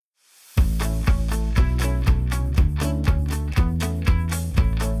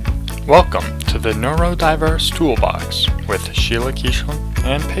Welcome to the Neurodiverse Toolbox with Sheila Kieshlin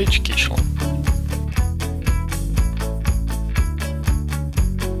and Paige Kieshlin.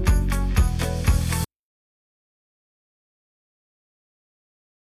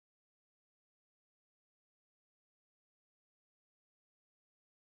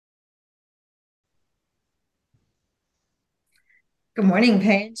 Good morning,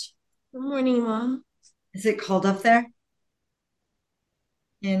 Paige. Good morning, Mom. Is it cold up there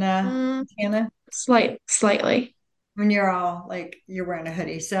in Mm, Montana? slightly. When you're all like you're wearing a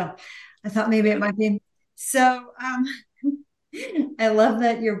hoodie, so I thought maybe it might be. So, I love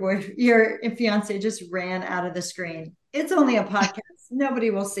that your fiance just ran out of the screen. It's only a podcast; nobody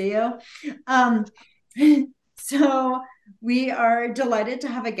will see you. Um, so we are delighted to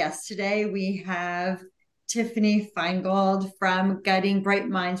have a guest today. We have Tiffany Feingold from Guiding Bright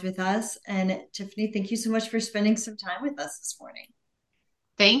Minds with us, and Tiffany, thank you so much for spending some time with us this morning.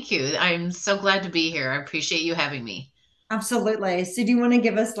 Thank you. I'm so glad to be here. I appreciate you having me. Absolutely. So, do you want to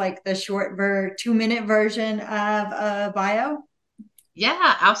give us like the 2-minute version of a bio?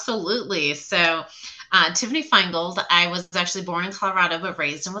 Yeah, absolutely. Tiffany Feingold, I was actually born in Colorado, but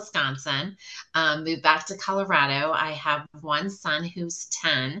raised in Wisconsin. Moved back to Colorado. I have one son who's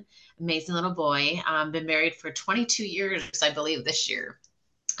 10, amazing little boy. Been married for 22 years, I believe, this year.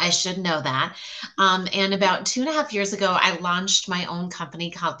 I should know that. And about 2.5 years ago, I launched my own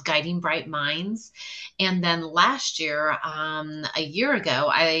company called Guiding Bright Minds. And then last year, a year ago,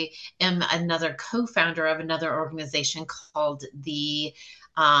 I am another co founder of another organization called the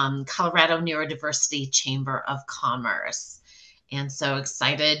Colorado Neurodiversity Chamber of Commerce. And so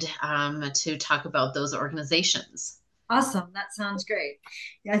excited to talk about those organizations. Awesome. That sounds great.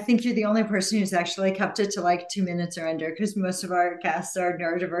 Yeah, I think you're the only person who's actually kept it to like 2 minutes or under because most of our guests are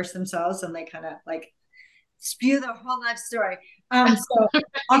neurodiverse themselves and they kind of like spew their whole life story. So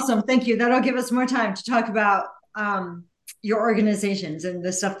awesome. Thank you. That'll give us more time to talk about your organizations and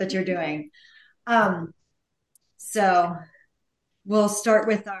the stuff that you're doing. Um, so we'll start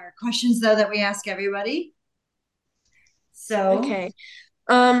with our questions though that we ask everybody. So Okay.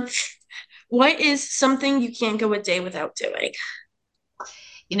 Um, what is something you can't go a day without doing?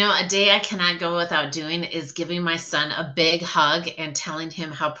 A day I cannot go without doing is giving my son a big hug and telling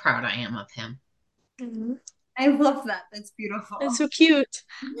him how proud I am of him. Mhm. I love that. That's That's beautiful. so cute.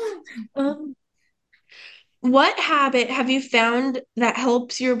 Um, what habit have you found that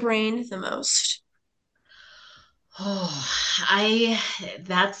helps your brain the most? Oh, I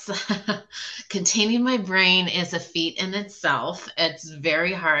that's containing my brain is a feat in itself. It's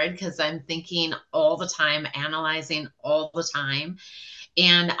very hard because I'm thinking all the time, analyzing all the time.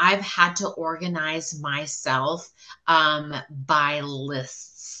 And I've had to organize myself by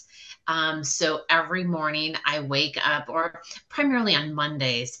lists. So every morning I wake up, or primarily on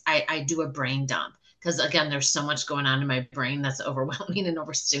Mondays, I do a brain dump because, again, there's so much going on in my brain that's overwhelming and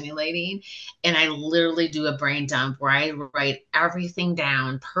overstimulating. And I literally do a brain dump where I write everything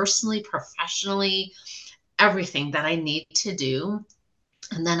down, personally, professionally, everything that I need to do.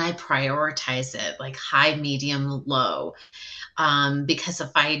 And then I prioritize it like high, medium, low, because if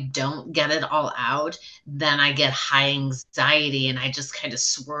I don't get it all out, then I get high anxiety and I just kind of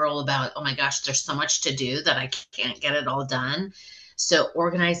swirl about, oh my gosh, there's so much to do that I can't get it all done. So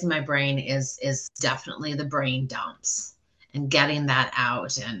organizing my brain is definitely the brain dumps and getting that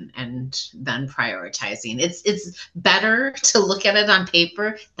out and then prioritizing. It's better to look at it on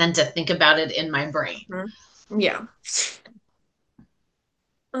paper than to think about it in my brain. Mhm. Yeah.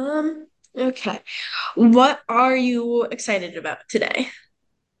 Okay. What are you excited about today?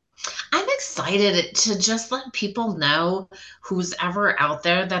 I'm excited to just let people know who's ever out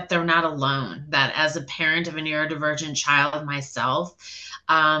there that they're not alone. That as a parent of a neurodivergent child myself,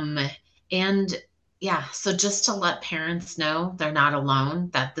 um, and yeah, so just to let parents know they're not alone,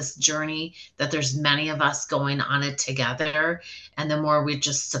 that this journey, that there's many of us going on it together. And the more we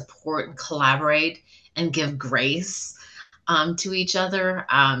just support and collaborate and give grace to each other,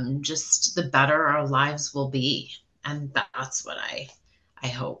 just the better our lives will be. And that's what I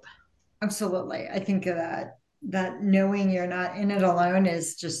hope. Absolutely. I think that knowing you're not in it alone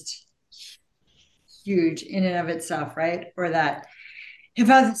is just huge in and of itself, right? Or that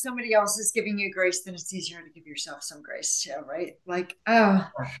if somebody else is giving you grace, then it's easier to give yourself some grace too, right? Like, oh,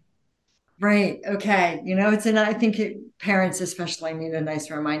 right, okay. I think parents especially need a nice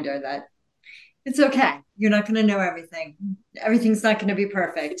reminder that it's okay. You're not going to know everything. Everything's not going to be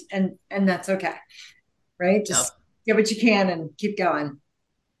perfect, and that's okay, right? Just Yep. get what you can and keep going.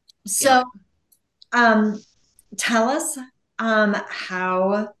 So, Yep. um, tell us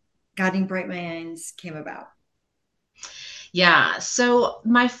how Guiding Bright Minds came about. Yeah. So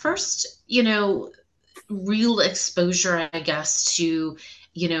my first, real exposure, I guess, to,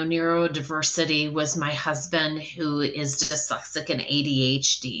 neurodiversity was my husband, who is dyslexic and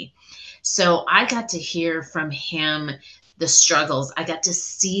ADHD. So I got to hear from him the struggles. I got to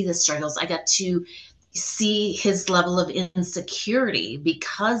see the struggles. I got to see his level of insecurity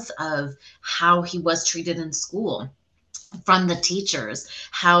because of how he was treated in school from the teachers,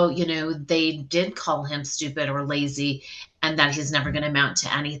 how they did call him stupid or lazy, and that he's never going to amount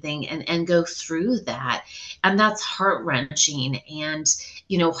to anything, and go through that. And that's heart-wrenching and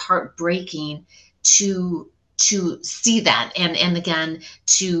heartbreaking to see that, and again,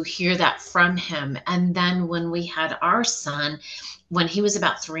 to hear that from him. And then when we had our son, when he was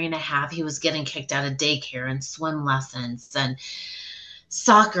about 3.5, he was getting kicked out of daycare and swim lessons and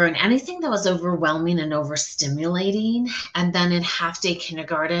soccer and anything that was overwhelming and overstimulating. And then in half day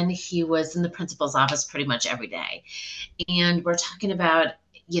kindergarten, he was in the principal's office pretty much every day. And we're talking about,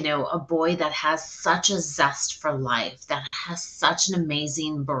 a boy that has such a zest for life, that has such an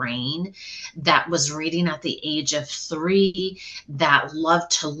amazing brain, that was reading at the age of 3, that loved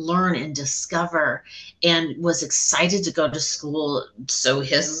to learn and discover, and was excited to go to school so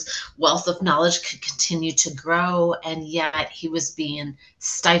his wealth of knowledge could continue to grow. And yet he was being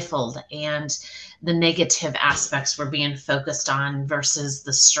stifled, and the negative aspects were being focused on versus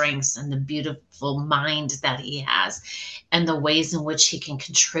the strengths and the beautiful mind that he has, and the ways in which he can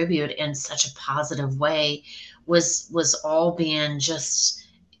contribute in such a positive way was all being just,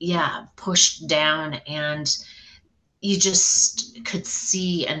 yeah, pushed down. And you just could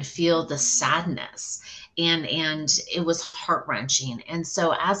see and feel the sadness, and it was heart-wrenching. And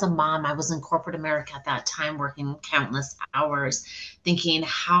so as a mom, I was in corporate America at that time, working countless hours, thinking,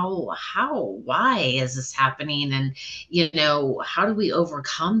 why is this happening? And how do we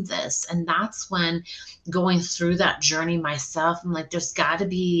overcome this? And that's when, going through that journey myself, I'm like, there's got to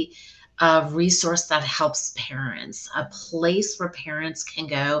be a resource that helps parents, a place where parents can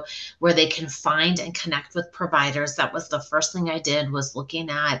go, where they can find and connect with providers. That was the first thing I did, was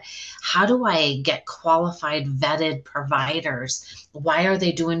looking at, how do I get qualified, vetted providers? Why are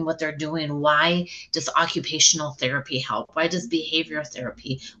they doing what they're doing? Why does occupational therapy help? Why does behavioral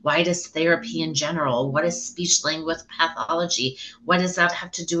therapy? Why does therapy in general? What is speech language pathology? What does that have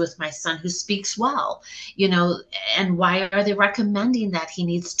to do with my son who speaks well? And why are they recommending that he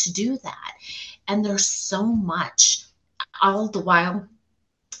needs to do that? And there's so much, all the while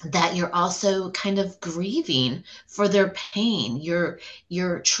that you're also kind of grieving for their pain.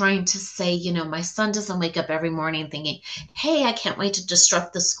 You're trying to say, my son doesn't wake up every morning thinking, hey, I can't wait to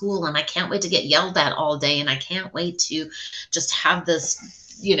disrupt the school, and I can't wait to get yelled at all day, and I can't wait to just have this,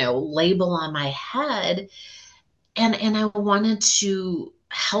 label on my head. And I wanted to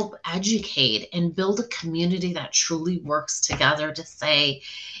help educate and build a community that truly works together to say,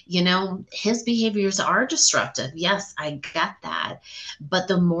 his behaviors are disruptive. Yes, I get that. But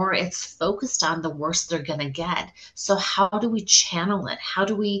the more it's focused on, the worse they're going to get. So how do we channel it? How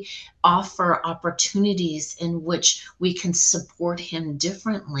do we offer opportunities in which we can support him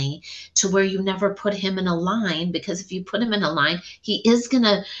differently, to where you never put him in a line? Because if you put him in a line, he is going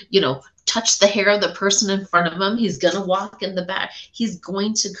to, touch the hair of the person in front of him. He's going to walk in the back. He's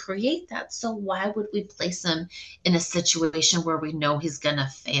going to create that. So why would we place him in a situation where we know he's going to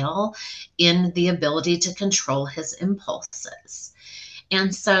fail in the ability to control his impulses?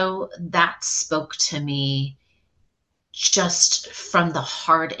 And so that spoke to me just from the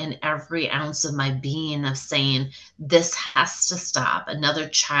heart and every ounce of my being, of saying, this has to stop. Another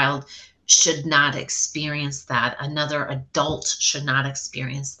child should not experience that. Another adult should not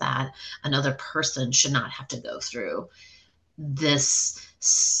experience that. Another person should not have to go through this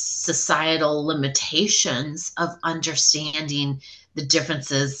societal limitations of understanding the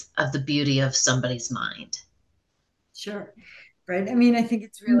differences of the beauty of somebody's mind. Sure. Right. I mean, I think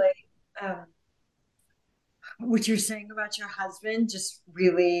it's really, what you're saying about your husband just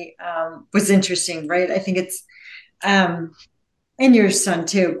really was interesting, right? I think it's, and your son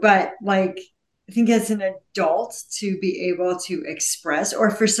too, but like, I think as an adult, to be able to express, or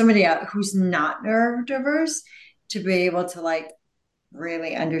for somebody out who's not neurodiverse, to be able to like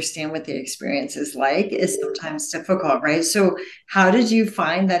really understand what the experience is like, is sometimes difficult, right? So how did you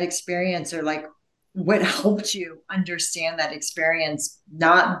find that experience, or like what helped you understand that experience,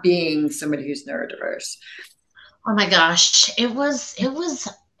 not being somebody who's neurodiverse? Oh my gosh, it was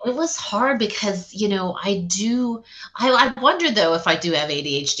hard, because I wonder though if I do have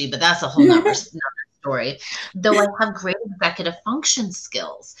ADHD, but that's a whole nother story. Though I have great executive function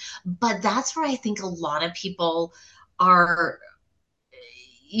skills, but that's where I think a lot of people are,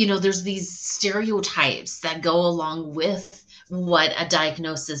 there's these stereotypes that go along with what a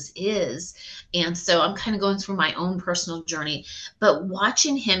diagnosis is. And so I'm kind of going through my own personal journey, but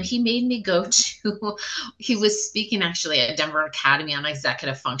watching him, he made me go to, he was speaking actually at Denver Academy on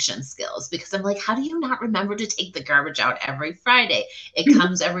executive function skills, because I'm like, how do you not remember to take the garbage out every Friday? It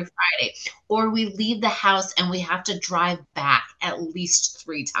comes every Friday. Or we leave the house and we have to drive back at least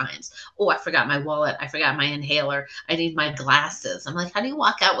 3 times. Oh, I forgot my wallet. I forgot my inhaler. I need my glasses. I'm like, how do you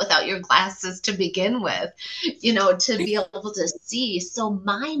walk out without your glasses to begin with? To be able to see. So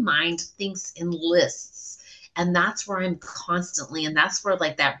my mind thinks in lists. And that's where I'm constantly, and that's where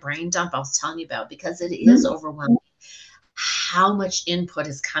like that brain dump I was telling you about, because it is overwhelming how much input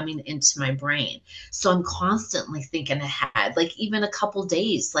is coming into my brain. So I'm constantly thinking ahead, like even a couple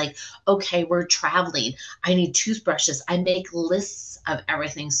days, like, okay, we're traveling. I need toothbrushes. I make lists of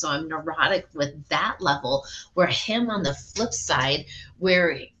everything. So I'm neurotic with that level, where him on the flip side,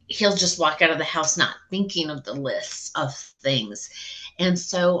 where he'll just walk out of the house not thinking of the list of things. And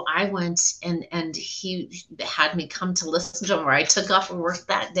so I went and he had me come to listen to him, where I took off work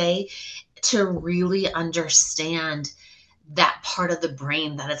that day to really understand that part of the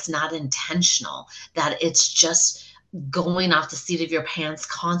brain, that it's not intentional, that it's just going off the seat of your pants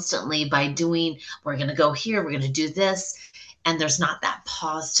constantly by doing, we're going to go here, we're going to do this. And there's not that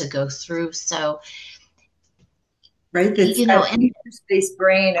pause to go through. So, right, that's based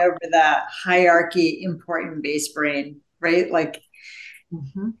brain over the hierarchy important based brain, right? Like,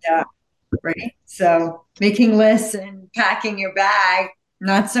 yeah, right. So making lists and packing your bag,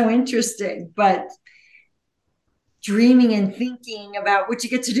 not so interesting, but dreaming and thinking about what you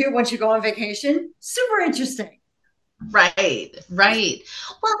get to do once you go on vacation, super interesting. Right.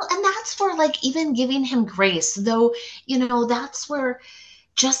 Well, and that's where like even giving him grace, though, that's where,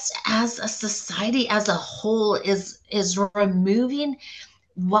 just as a society as a whole, is removing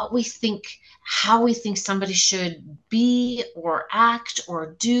what we think, how we think somebody should be or act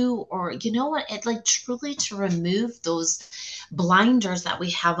or do, or it like truly to remove those blinders that we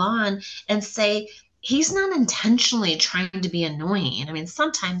have on and say, he's not intentionally trying to be annoying. I mean,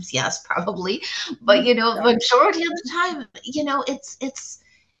 sometimes yes, probably, but majority of the time,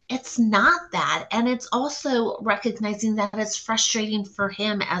 it's not that. And it's also recognizing that it's frustrating for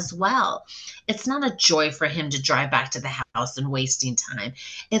him as well. It's not a joy for him to drive back to the house and wasting time.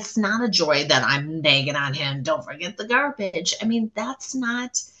 It's not a joy that I'm nagging on him, don't forget the garbage. I mean, that's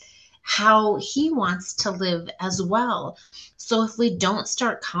not how he wants to live as well. So if we don't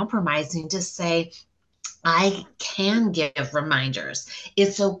start compromising to say, I can give reminders.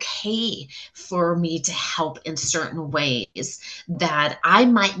 It's okay for me to help in certain ways that I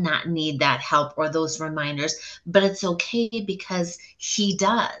might not need that help or those reminders, but it's okay because he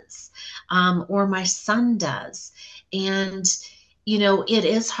does, or my son does. And, it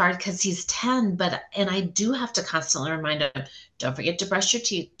is hard because he's 10, and I do have to constantly remind him, don't forget to brush your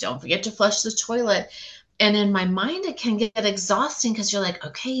teeth. Don't forget to flush the toilet. And in my mind, it can get exhausting because you're like,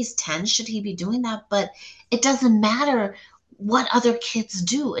 okay, he's 10. Should he be doing that? But it doesn't matter what other kids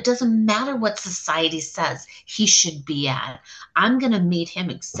do. It doesn't matter what society says he should be at. I'm going to meet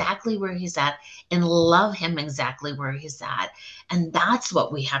him exactly where he's at and love him exactly where he's at. And that's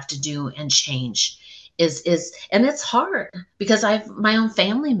what we have to do and change. And it's hard because I have my own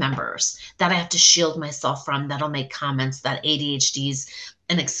family members that I have to shield myself from, that'll make comments that ADHD's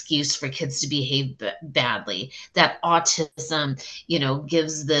an excuse for kids to behave badly, that autism,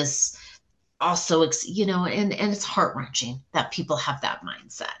 gives this also, and it's heart-wrenching that people have that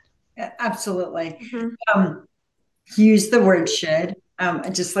mindset. Yeah, absolutely. Use the word should. I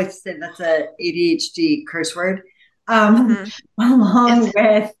just like to say that's a ADHD curse word. Along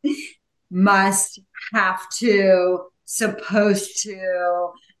with must, have to, supposed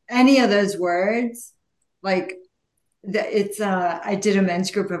to, any of those words, like I did a men's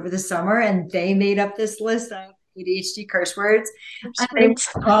group over the summer and they made up this list of ADHD curse words and they would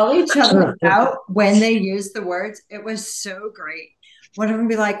call each other out when they used the words. It was so great. One of them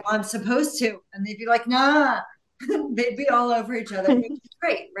would be like, well, I'm supposed to, and they'd be like, nah. They'd be all over each other, which is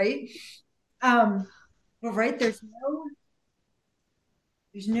great, right? But right, there's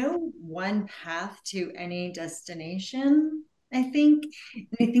no one path to any destination, I think. And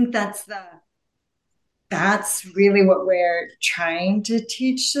I think that's really what we're trying to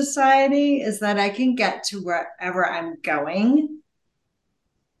teach society, is that I can get to wherever I'm going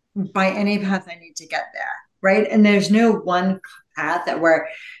by any path I need to get there, right? And there's no one path that we're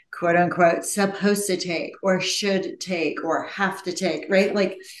quote unquote supposed to take or should take or have to take, right?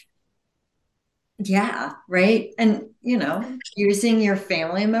 Like, yeah, right. And, using your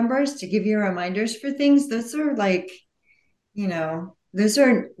family members to give you reminders for things, those are like, those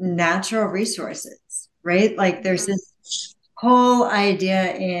are natural resources, right? Like there's this whole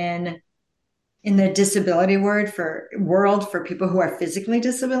idea in the disability world for people who are physically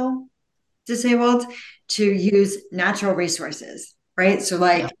disabled to use natural resources, right? So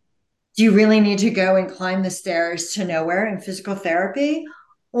like, do you really need to go and climb the stairs to nowhere in physical therapy?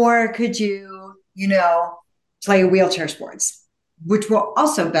 Or could you, play wheelchair sports, which will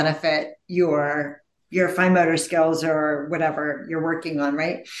also benefit your fine motor skills or whatever you're working on,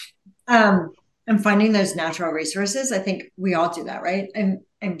 right? And finding those natural resources, I think we all do that, right?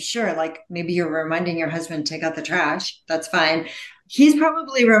 I'm sure, like maybe you're reminding your husband to take out the trash. That's fine. He's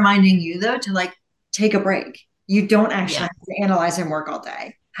probably reminding you though to like take a break. You don't actually have to analyze and work all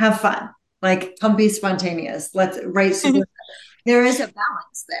day. Have fun. Like come be spontaneous. Let's right. So there is a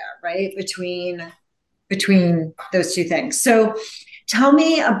balance there, right? Between those two things. So tell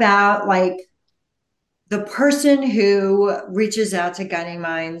me about like the person who reaches out to Guiding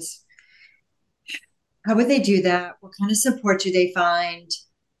Minds. How would they do that? What kind of support do they find?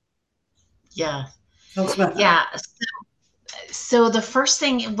 Yeah. Tell us about that. Yeah. So the first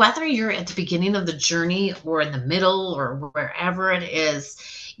thing, whether you're at the beginning of the journey or in the middle or wherever it is,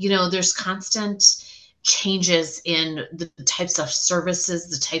 there's constant changes in the types of services,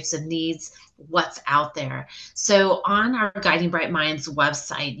 the types of needs, what's out there. So on our Guiding Bright Minds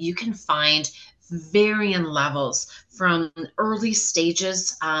website, you can find varying levels from early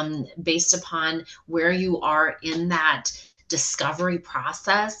stages based upon where you are in that discovery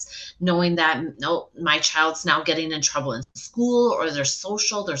process, knowing that no, my child's now getting in trouble in school, or there's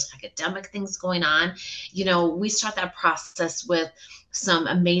academic things going on. We start that process with some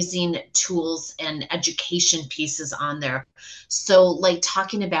amazing tools and education pieces on there. So like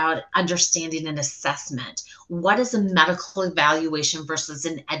talking about understanding an assessment, what is a medical evaluation versus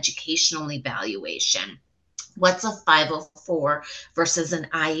an educational evaluation? What's a 504 versus an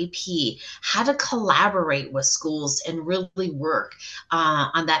IEP? How to collaborate with schools and really work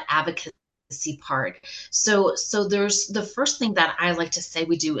on that advocacy part. So there's the first thing that I like to say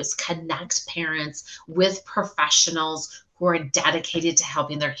we do is connect parents with professionals who are dedicated to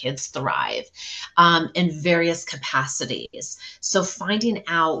helping their kids thrive in various capacities. So finding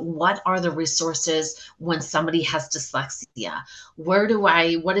out what are the resources when somebody has dyslexia.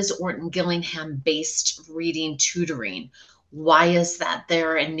 What is Orton Gillingham based reading tutoring? Why is that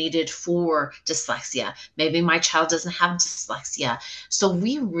there and needed for dyslexia? Maybe my child doesn't have dyslexia. So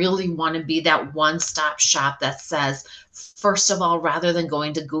we really want to be that one-stop shop that says, first of all, rather than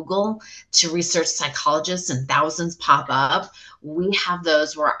going to Google to research psychologists and thousands pop up, we have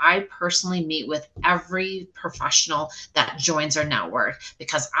those where I personally meet with every professional that joins our network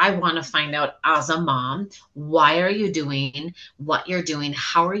because I want to find out as a mom, why are you doing what you're doing?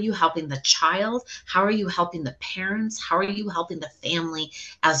 How are you helping the child? How are you helping the parents? How are you helping the family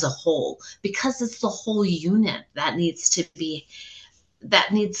as a whole? Because it's the whole unit that needs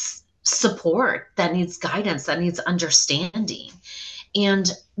support, that needs guidance, that needs understanding.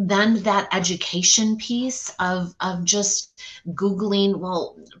 And then that education piece of just Googling,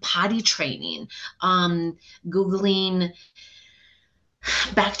 potty training, Googling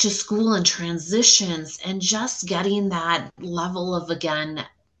back to school and transitions, and just getting that level of, again,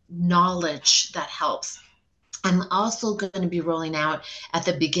 knowledge that helps. I'm also going to be rolling out at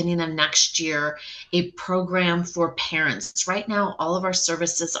the beginning of next year a program for parents. Right now, all of our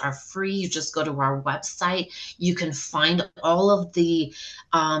services are free. You just go to our website. You can find all of the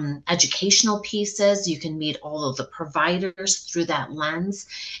educational pieces. You can meet all of the providers through that lens.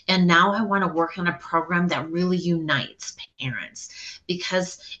 And now I want to work on a program that really unites parents.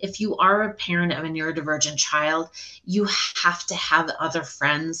 Because if you are a parent of a neurodivergent child, you have to have other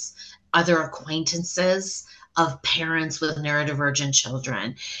friends, other acquaintances of parents with neurodivergent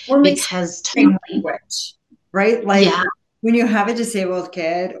children. Because language, right? Like when you have a disabled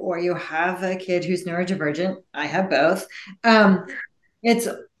kid or you have a kid who's neurodivergent, I have both. It's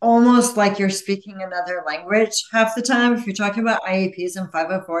almost like you're speaking another language half the time. If you're talking about IEPs and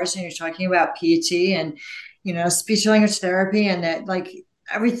 504s and you're talking about PT and, speech language therapy and that like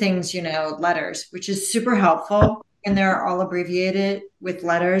everything's, letters, which is super helpful. And they're all abbreviated with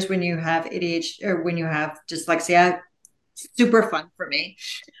letters when you have ADHD or when you have dyslexia. Super fun for me.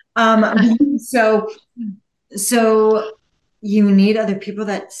 So you need other people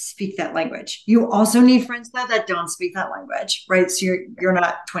that speak that language. You also need friends that don't speak that language, right? So you're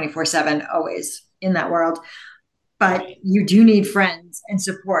not 24/7 always in that world, but you do need friends and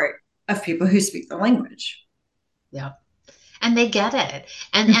support of people who speak the language. Yeah. and they get it.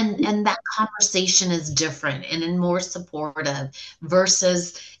 And that conversation is different and more supportive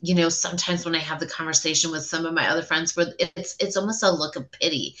versus, sometimes when I have the conversation with some of my other friends where it's almost a look of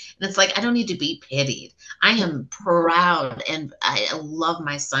pity. And it's like, I don't need to be pitied. I am proud and I love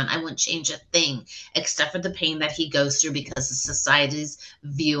my son. I wouldn't change a thing except for the pain that he goes through because of society's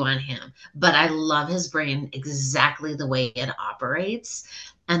view on him. But I love his brain exactly the way it operates.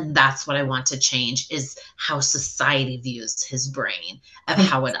 And that's what I want to change, is how society views his brain, of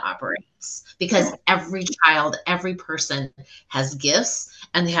how it operates. Because every child, every person has gifts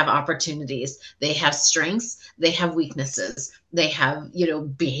and they have opportunities. They have strengths, they have weaknesses. They have,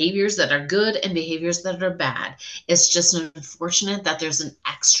 behaviors that are good and behaviors that are bad. It's just unfortunate that there's an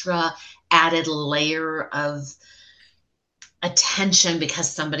extra added layer of attention because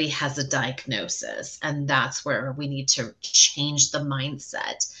somebody has a diagnosis. And that's where we need to change the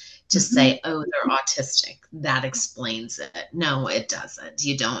mindset to say, oh, they're autistic. That explains it. No, it doesn't.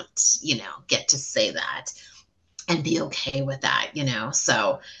 You don't, get to say that and be okay with that,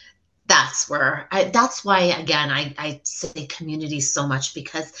 So that's why, again, I say community so much,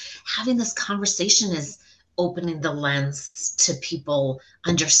 because having this conversation is opening the lens to people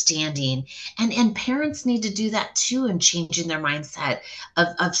understanding, and parents need to do that too, and changing their mindset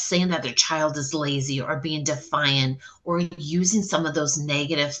of saying that their child is lazy or being defiant or using some of those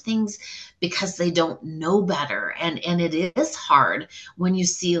negative things because they don't know better. And it is hard when you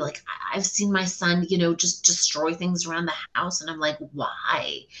see, like, I've seen my son, just destroy things around the house, and I'm like,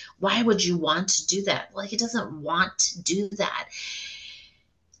 why would you want to do that? Well, he doesn't want to do that.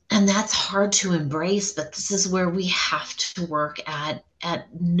 And that's hard to embrace, but this is where we have to work at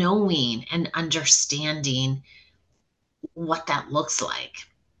knowing and understanding what that looks like.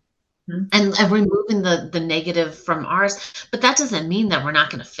 And removing the negative from ours. But that doesn't mean that we're not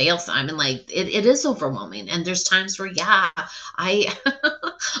going to fail, Simon. Like, it is overwhelming. And there's times where, I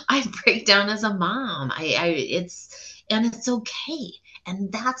I break down as a mom. It's okay.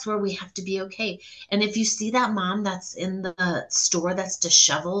 And that's where we have to be okay. And if you see that mom that's in the store that's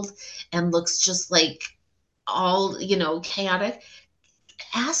disheveled and looks just like all, chaotic,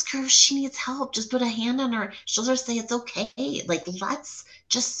 ask her if she needs help. Just put a hand on her shoulder, say it's okay. Like, let's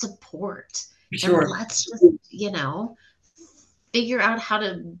just support. Sure. And let's just, figure out how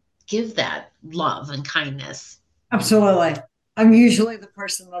to give that love and kindness. Absolutely. I'm usually the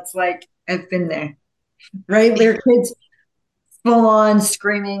person that's like, I've been there, right? Their kids full on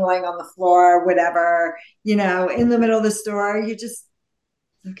screaming, laying on the floor, whatever, in the middle of the store. You just,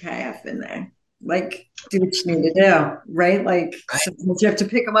 okay, I've been there. Like, do what you need to do, right? Like, sometimes you have to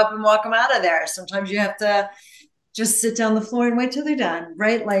pick them up and walk them out of there. Sometimes you have to just sit down the floor and wait till they're done,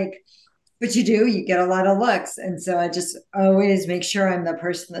 right? Like, but you get a lot of looks. And so I just always make sure I'm the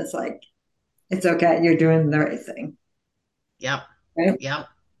person that's like, it's okay, you're doing the right thing. Yep. Right? Yep.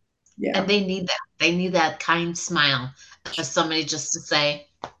 Yeah. And they need that. They need that kind smile of somebody just to say,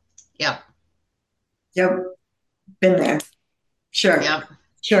 yep. Yep. Been there. Sure. Yep.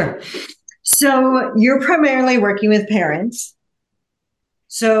 Sure. So you're primarily working with parents.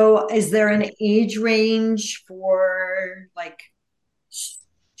 So is there an age range for, like,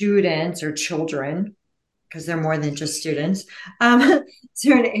 students or children? Because they're more than just students. Is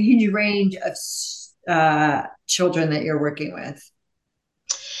there an age range of children that you're working with?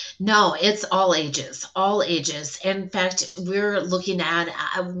 No, it's all ages, all ages. In fact, we're looking at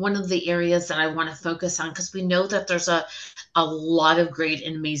one of the areas that I want to focus on, because we know that there's a lot of great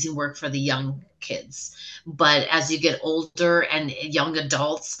and amazing work for the young kids. But as you get older and young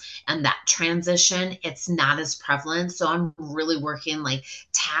adults and that transition, it's not as prevalent. So I'm really working, like,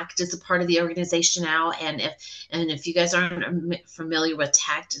 TACT is a part of the organization now. And if you guys aren't familiar with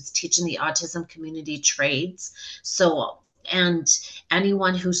TACT, it's Teaching the Autism Community Trades. So, and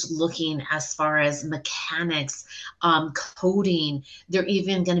anyone who's looking as far as mechanics, coding, they're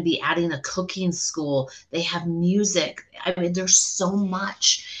even going to be adding a cooking school. They have music. I mean, there's so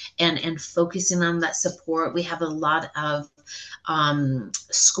much, and focusing on that support. We have a lot of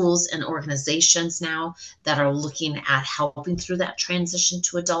schools and organizations now that are looking at helping through that transition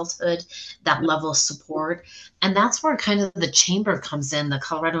to adulthood, that level of support. And that's where kind of the chamber comes in, the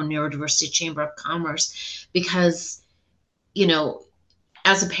Colorado Neurodiversity Chamber of Commerce, because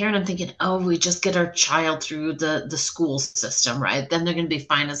as a parent, I'm thinking, oh, we just get our child through the school system, right? Then they're going to be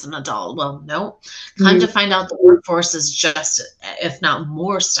fine as an adult. Well, no. Come to find out, the workforce is just, if not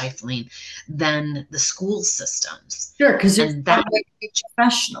more stifling than the school systems. Sure, because you're a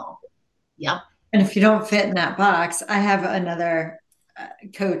professional. Yep. And if you don't fit in that box, I have another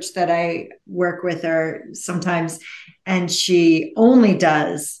coach that I work with her sometimes, and she only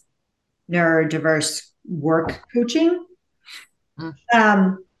does neurodiverse work coaching.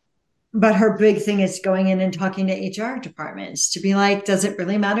 But her big thing is going in and talking to HR departments to be like, does it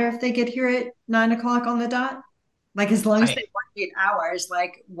really matter if they get here at 9 o'clock on the dot? Like, as long as they work 8 hours,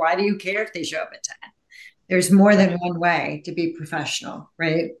 like, why do you care if they show up at 10? There's more than one way to be professional,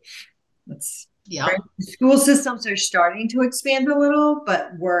 right? That's right. School systems are starting to expand a little,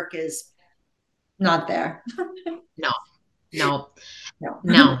 but work is not there. No.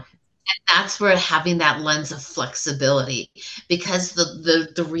 And that's where having that lens of flexibility, because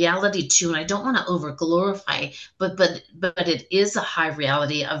the reality too, and I don't want to over glorify, but it is a high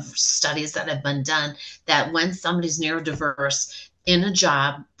reality of studies that have been done, that when somebody's neurodiverse in a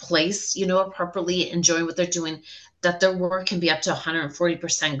job, placed, appropriately, enjoying what they're doing, that their work can be up to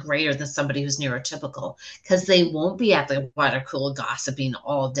 140% greater than somebody who's neurotypical, because they won't be at the water cooler gossiping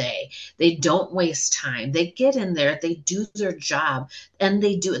all day. They don't waste time. They get in there, they do their job, and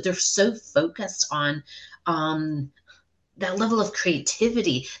they do it. They're so focused on that level of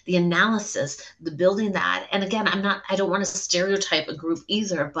creativity, the analysis, the building that. And again, I don't want to stereotype a group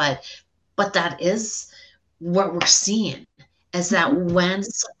either, but that is what we're seeing, is that when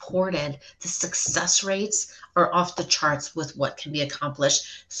supported, the success rates are off the charts with what can be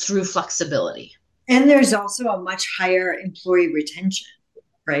accomplished through flexibility. And there's also a much higher employee retention,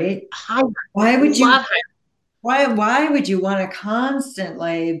 right? Higher. Why would you why would you want to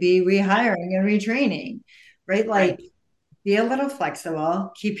constantly be rehiring and retraining, right? Like, be a little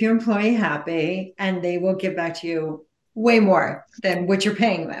flexible, keep your employee happy, and they will give back to you way more than what you're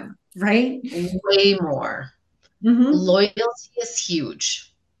paying them, right? Way more. Loyalty is huge.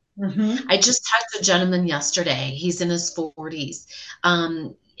 I just talked to a gentleman yesterday. He's in his 40s.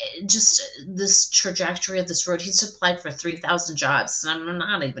 Just this trajectory of this road, he's applied for 3,000 jobs, and I'm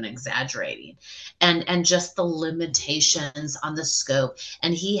not even exaggerating, and just the limitations on the scope.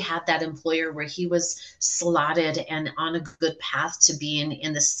 And he had that employer where he was slotted and on a good path to being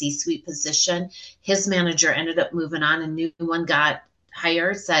in the C-suite position. His manager ended up moving on, a new one got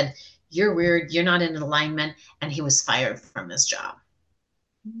hired, said, "You're weird, you're not in alignment," and he was fired from his job.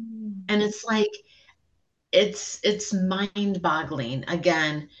 And it's like, it's mind-boggling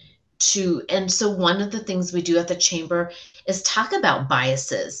again. And so one of the things we do at the chamber is talk about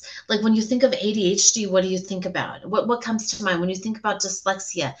biases. Like, when you think of ADHD, what do you think about? What comes to mind? When you think about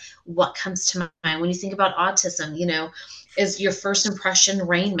dyslexia, what comes to mind? When you think about autism, is your first impression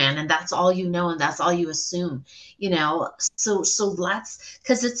Rain Man, and that's all you know, and that's all you assume, so let's,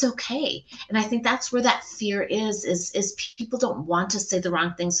 because it's okay. And I think that's where that fear is people don't want to say the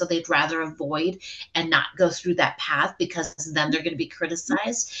wrong thing, so they'd rather avoid and not go through that path, because then they're going to be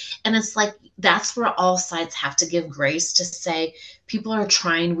criticized. And it's like, that's where all sides have to give grace to say, people are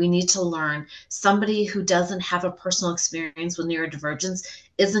trying, we need to learn. Somebody who doesn't have a personal experience with neurodivergence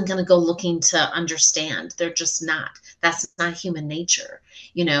isn't going to go looking to understand. They're just not. That's not human nature.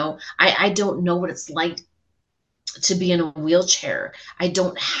 I don't know what it's like to be in a wheelchair. I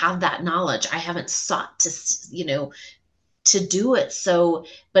don't have that knowledge. I haven't sought to, to do it. So,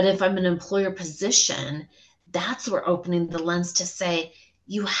 but if I'm an employer position, that's where opening the lens to say,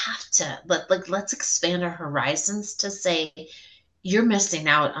 you have to let's expand our horizons to say, you're missing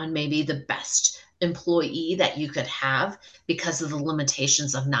out on maybe the best employee that you could have because of the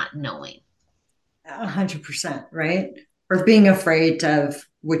limitations of not knowing. 100%, right? Or being afraid of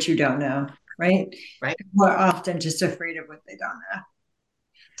what you don't know, right? Right. We're often just afraid of what they don't know.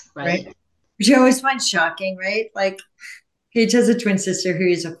 Right. Which I always find shocking, right? Like, Paige has a twin sister who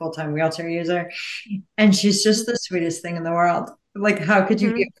is a full-time wheelchair user, and she's just the sweetest thing in the world. Like, how could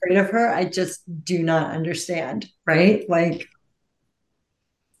you be afraid of her? I just do not understand, right? Like,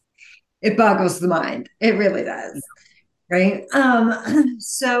 it boggles the mind. It really does, right?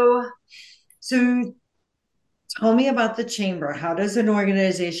 So tell me about the chamber. How does an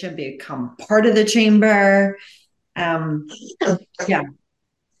organization become part of the chamber?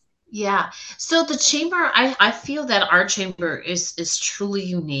 Yeah. So the chamber, I feel that our chamber is truly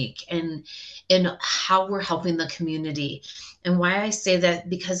unique in how we're helping the community. And why I say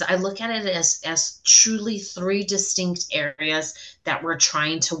that, because I look at it as truly 3 distinct areas that we're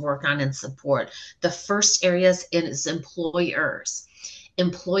trying to work on and support. The first area is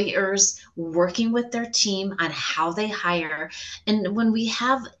employers working with their team on how they hire. And when we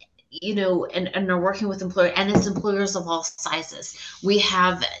have, and are working with employers, and it's employers of all sizes. We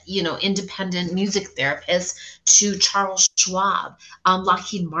have, independent music therapists to Charles Schwab.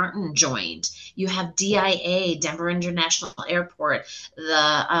 Lockheed Martin joined. You have DIA, Denver International Airport.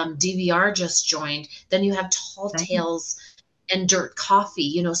 The DVR just joined. Then you have Tall Tales and Dirt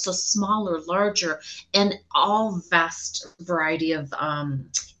Coffee, so smaller, larger, and all vast variety of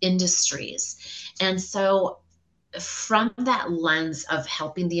industries. And so from that lens of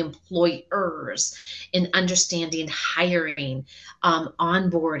helping the employers in understanding hiring,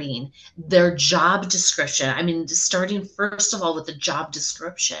 onboarding, their job description. I mean, starting first of all with the job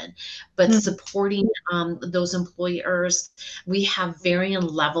description, but Hmm. supporting those employers. We have varying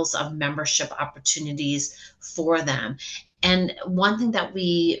levels of membership opportunities for them. And one thing that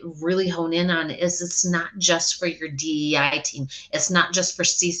we really hone in on is it's not just for your DEI team. It's not just for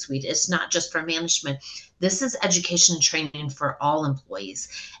C-suite. It's not just for management. This is education and training for all employees,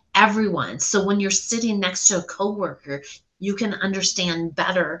 everyone. So when you're sitting next to a coworker, you can understand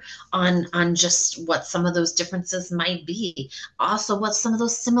better on just what some of those differences might be. Also, what some of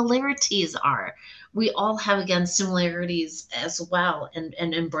those similarities are. We all have, again, similarities as well, and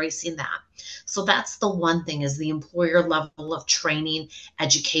embracing that. So that's the one thing, is the employer level of training,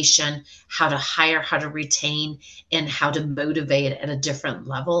 education, how to hire, how to retain, and how to motivate at a different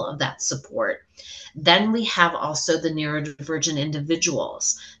level of that support. Then we have also the neurodivergent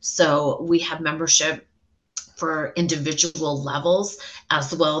individuals. So we have membership for individual levels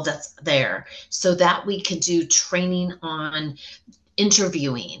as well, that's there, so that we can do training on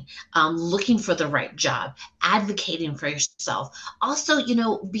interviewing, looking for the right job, advocating for yourself. Also,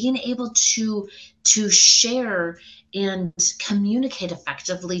 being able to share and communicate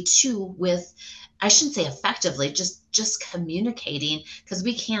effectively too with, I shouldn't say effectively, just communicating, because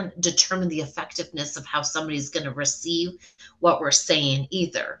we can't determine the effectiveness of how somebody's going to receive what we're saying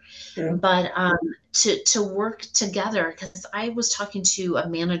either. True. But to work together, because I was talking to a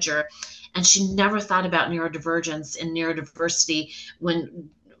manager and she never thought about neurodivergence and neurodiversity when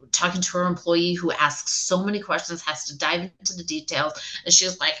talking to her employee who asks so many questions, has to dive into the details. And she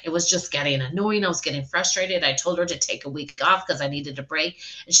was like, it was just getting annoying. I was getting frustrated. I told her to take a week off because I needed a break.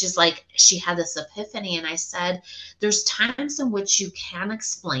 And she's like, she had this epiphany. And I said, there's times in which you can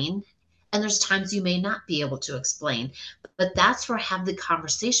explain, and there's times you may not be able to explain. But that's where, have the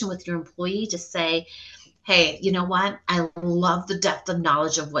conversation with your employee to say, hey, you know what? I love the depth of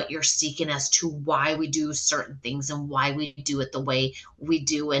knowledge of what you're seeking as to why we do certain things and why we do it the way we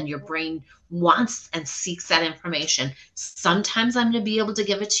do. And your brain wants and seeks that information. Sometimes I'm going to be able to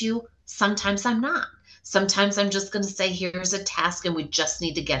give it to you. Sometimes I'm not. Sometimes I'm just going to say, here's a task and we just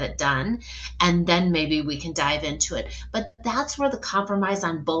need to get it done. And then maybe we can dive into it. But that's where the compromise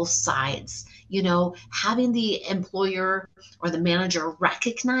on both sides, having the employer or the manager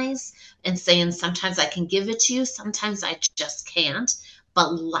recognize and saying, sometimes I can give it to you, sometimes I just can't,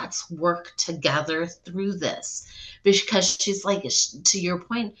 but let's work together through this. Because she's like, to your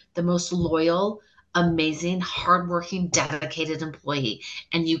point, the most loyal, amazing, hardworking, dedicated employee.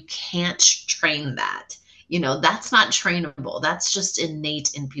 And you can't train that. That's not trainable. That's just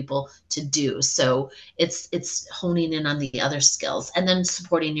innate in people to do. So it's honing in on the other skills, and then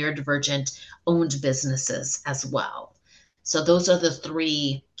supporting neurodivergent owned businesses as well. So those are the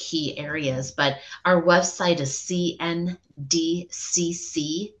three key areas. But our website is cndcc.org.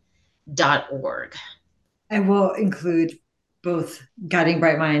 I will include both Guiding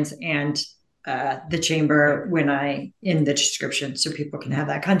Bright Minds and the chamber in the description, so people can have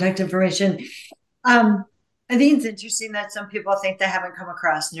that contact information. I think it's interesting that some people think they haven't come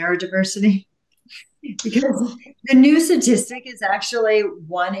across neurodiversity, because the new statistic is actually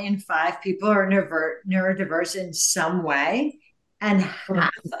 1 in 5 people are neurodiverse in some way, and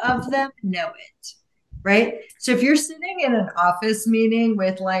half of them know it, right? So if you're sitting in an office meeting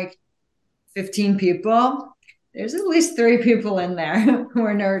with like 15 people, there's at least 3 people in there who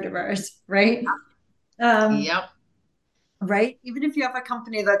are neurodiverse, right? Yep. Right? Even if you have a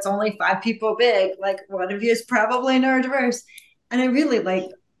company that's only 5 people big, like one of you is probably neurodiverse. And I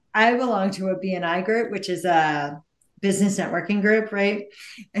belong to a BNI group, which is a business networking group, right?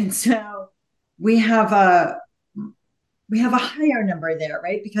 And so we have a higher number there,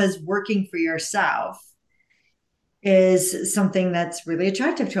 right? Because working for yourself is something that's really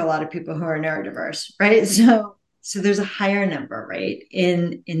attractive to a lot of people who are neurodiverse, right? So there's a higher number, right,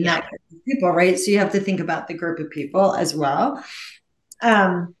 in that group of people, right? So you have to think about the group of people as well.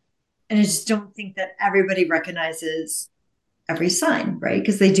 And I just don't think that everybody recognizes every sign, right?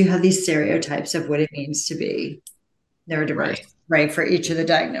 Because they do have these stereotypes of what it means to be neurodiverse, right? For each of the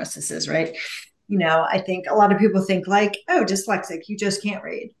diagnoses, right? I think a lot of people think like, oh, dyslexic, you just can't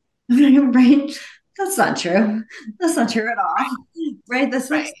read, right? That's not true. That's not true at all, right?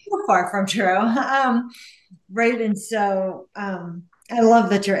 That's like so far from true. Right. And so I love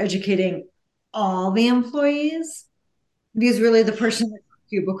that you're educating all the employees, because really the person in the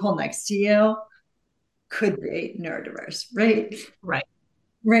cubicle next to you could be neurodiverse, right? Right.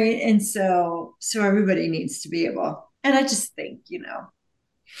 Right. And so everybody needs to be able, and I just think,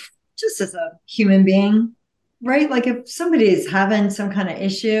 just as a human being, right? Like if somebody's having some kind of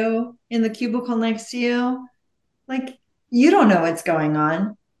issue in the cubicle next to you, like you don't know what's going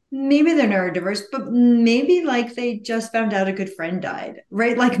on. Maybe they're neurodiverse, but maybe like they just found out a good friend died,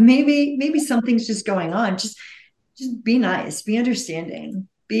 right? Like maybe something's just going on. Just be nice, be understanding,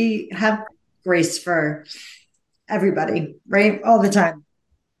 have grace for everybody, right? All the time.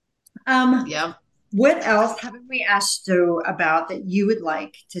 Yeah. What else haven't we asked you about that you would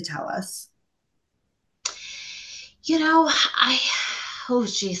like to tell us? You know, oh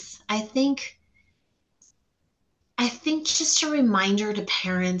geez, I think just a reminder to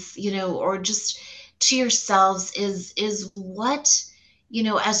parents, or just to yourselves is what,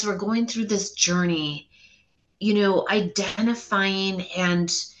 as we're going through this journey, identifying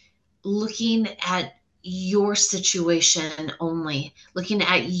and looking at your situation only, looking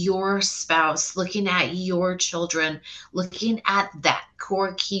at your spouse, looking at your children, looking at that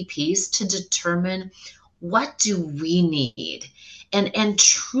core key piece to determine what do we need, and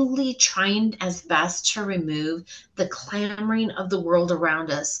truly trying as best to remove the clamoring of the world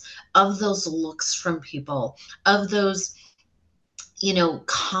around us, of those looks from people, of those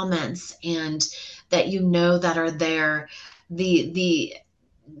comments and that that are there, the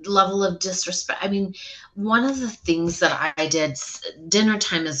level of disrespect. I mean, one of the things that I did, dinner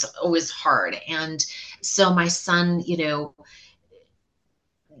time is always hard. And so my son,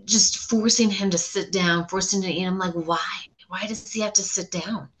 just forcing him to sit down, forcing him to eat. I'm like, why? Why does he have to sit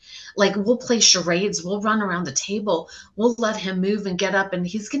down? Like, we'll play charades, we'll run around the table, we'll let him move and get up, and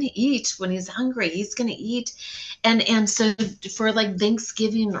he's going to eat when he's hungry. He's going to eat. And so for like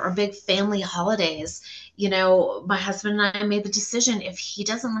Thanksgiving or big family holidays, my husband and I made the decision, if he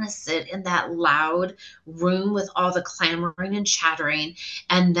doesn't want to sit in that loud room with all the clamoring and chattering,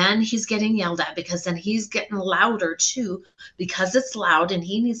 and then he's getting yelled at because then he's getting louder too, because it's loud and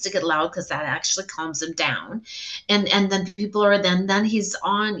he needs to get loud because that actually calms him down. And then people are then he's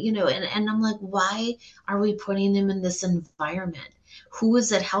on, and I'm like, why are we putting him in this environment? Who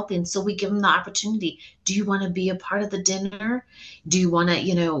is it helping? So we give him the opportunity. Do you want to be a part of the dinner? Do you want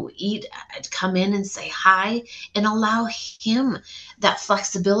to, eat, come in and say hi, and allow him that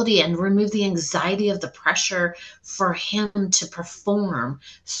flexibility and remove the anxiety of the pressure for him to perform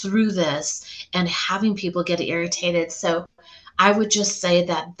through this and having people get irritated. So I would just say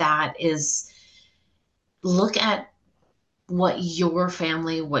that is, look at what your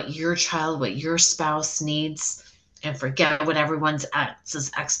family, what your child, what your spouse needs, and forget what everyone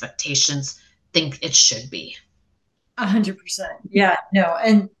else's expectations think it should be. 100%. Yeah, no,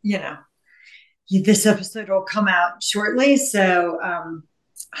 and this episode will come out shortly, so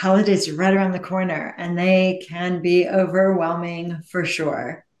holidays are right around the corner, and they can be overwhelming for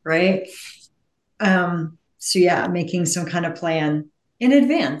sure, right? So yeah, making some kind of plan in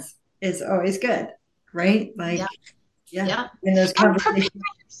advance is always good, right? Like, yeah. In those conversations.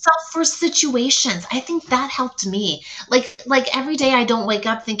 Yourself for situations. I think that helped me. Like every day I don't wake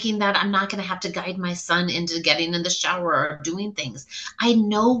up thinking that I'm not going to have to guide my son into getting in the shower or doing things. I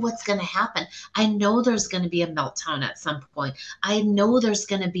know what's going to happen. I know there's going to be a meltdown at some point. I know there's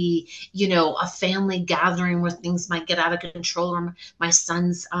going to be, a family gathering where things might get out of control, or my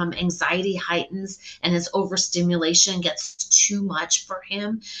son's anxiety heightens and his overstimulation gets too much for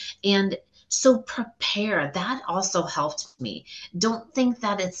him. And so prepare. That also helped me. Don't think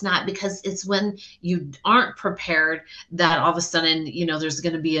that it's not, because it's when you aren't prepared that all of a sudden, there's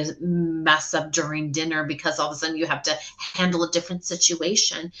going to be a mess up during dinner, because all of a sudden you have to handle a different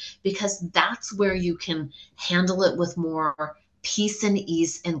situation, because that's where you can handle it with more peace and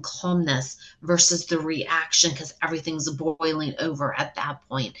ease and calmness versus the reaction, because everything's boiling over at that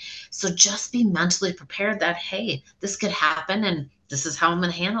point. So just be mentally prepared that, hey, this could happen and this is how I'm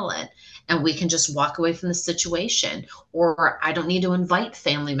going to handle it. And we can just walk away from the situation. Or I don't need to invite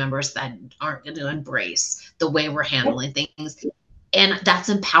family members that aren't going to embrace the way we're handling things. And that's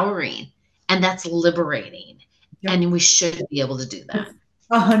empowering and that's liberating. Yep. And we should be able to do that.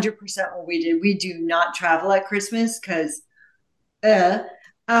 100% what we did. We do not travel at Christmas because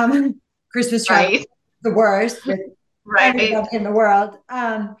Christmas travel is the worst with everybody in the world.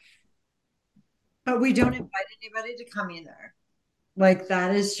 But we don't invite anybody to come either. Like,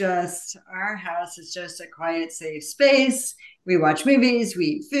 that is just, our house is just a quiet, safe space. We watch movies, we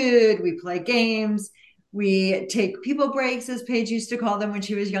eat food, we play games, we take people breaks, as Paige used to call them when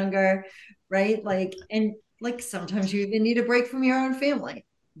she was younger, right? Like, and like sometimes you even need a break from your own family.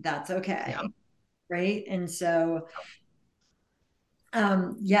 That's okay. Yeah. Right. And so,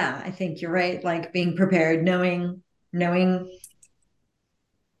 yeah, I think you're right. Like, being prepared, knowing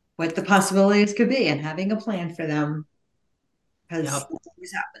what the possibilities could be and having a plan for them. Because it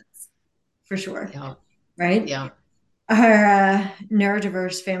always happens, for sure. Yeah. right? Yeah. Our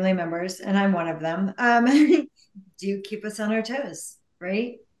neurodiverse family members, and I'm one of them, do keep us on our toes,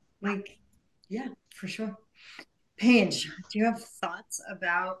 right? Like, yeah, for sure. Paige, do you have thoughts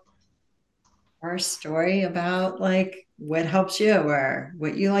about our story about like what helps you or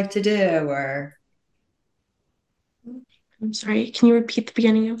what you like to do or I'm sorry, can you repeat the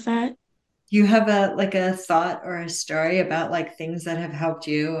beginning of that? do you have a like a thought or a story about like things that have helped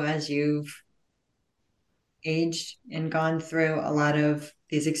you as you've aged and gone through a lot of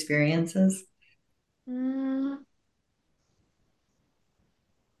these experiences? Mm,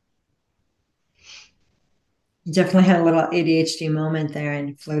 You definitely had a little ADHD moment there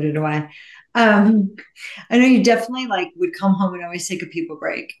and floated away. Um, I know you definitely like would come home and always take a people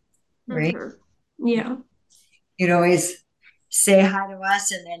break, right? mhm. Yeah. You'd always say hi to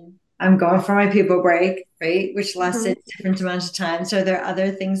us and then I'm going for my people break, right? Which lasted different amounts of time. So are there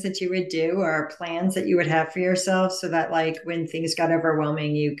other things that you would do or plans that you would have for yourself so that like when things got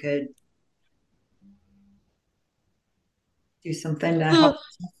overwhelming, you could do something to help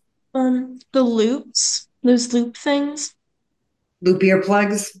The loops, those loop things. loop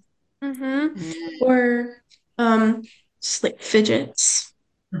earplugs? Mm-hmm. Mm, Or just like fidgets.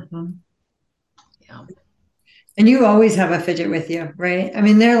 Mhm. yeah. And you always have a fidget with you, right? I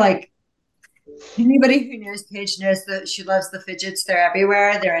mean, they're like anybody who knows Paige knows that she loves the fidgets. They're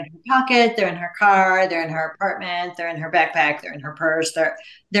everywhere. They're in her pocket, they're in her car, they're in her apartment, they're in her backpack, they're in her purse, they're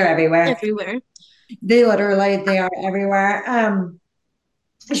everywhere. Everywhere. They are everywhere. I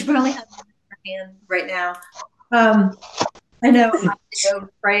should probably have one in her hand right now. Um, I know I do,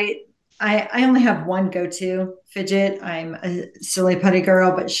 right? I only have one go-to fidget. I'm a silly putty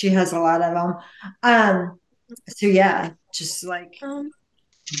girl, but she has a lot of them. So yeah, just like Um,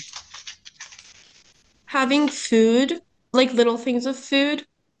 Having food, like little things of food,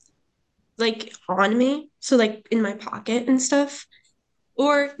 like on me, so like in my pocket and stuff.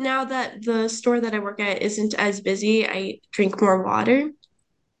 Or now that the store that I work at isn't as busy, I drink more water.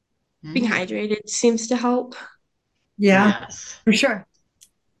 Being Mm, hydrated seems to help. yeah, yes. for sure.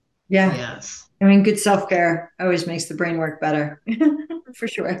 Yeah. Yes. I mean, good self-care always makes the brain work better. For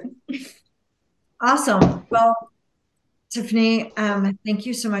sure. Awesome. Well, Tiffany, thank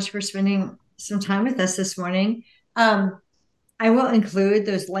you so much for spending some time with us this morning. Um, I will include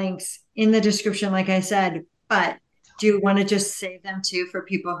those links in the description, like I said, but do you want to just save them too for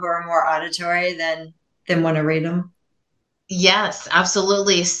people who are more auditory than want to read them? Yes,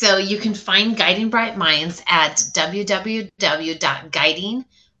 absolutely. So you can find Guiding Bright Minds at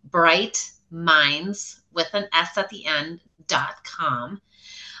www.guidingbrightminds with an S at the end.com.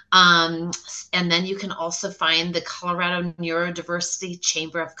 And then you can also find the Colorado Neurodiversity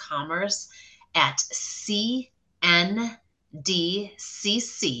Chamber of Commerce at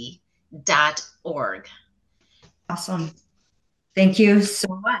cndcc.org. Awesome. Thank you so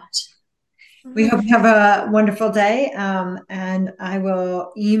much. We Mhm. hope you have a wonderful day. And I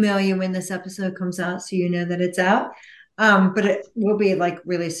will email you when this episode comes out so you know that it's out. But it will be like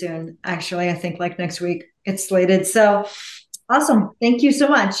really soon. Actually, I think like next week it's slated. So awesome. Thank you so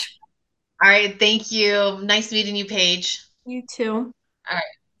much. All right. Thank you. Nice meeting you, Paige. You too. All right.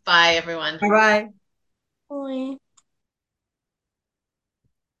 Bye, everyone. Bye bye. Bye.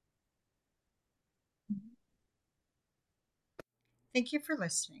 Thank you for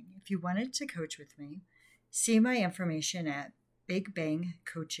listening. If you wanted to coach with me, see my information at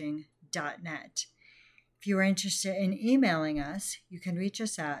bigbangcoaching.net. If you are interested in emailing us, you can reach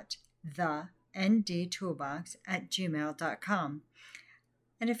us at thenDtoolbox@gmail.com.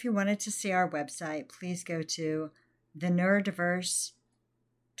 And if you wanted to see our website, please go to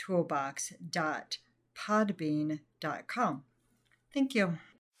theneurodiversetoolbox.podbean.com. Thank you.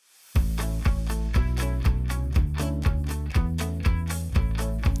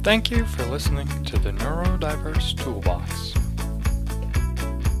 Thank you for listening to the Neurodiverse Toolbox.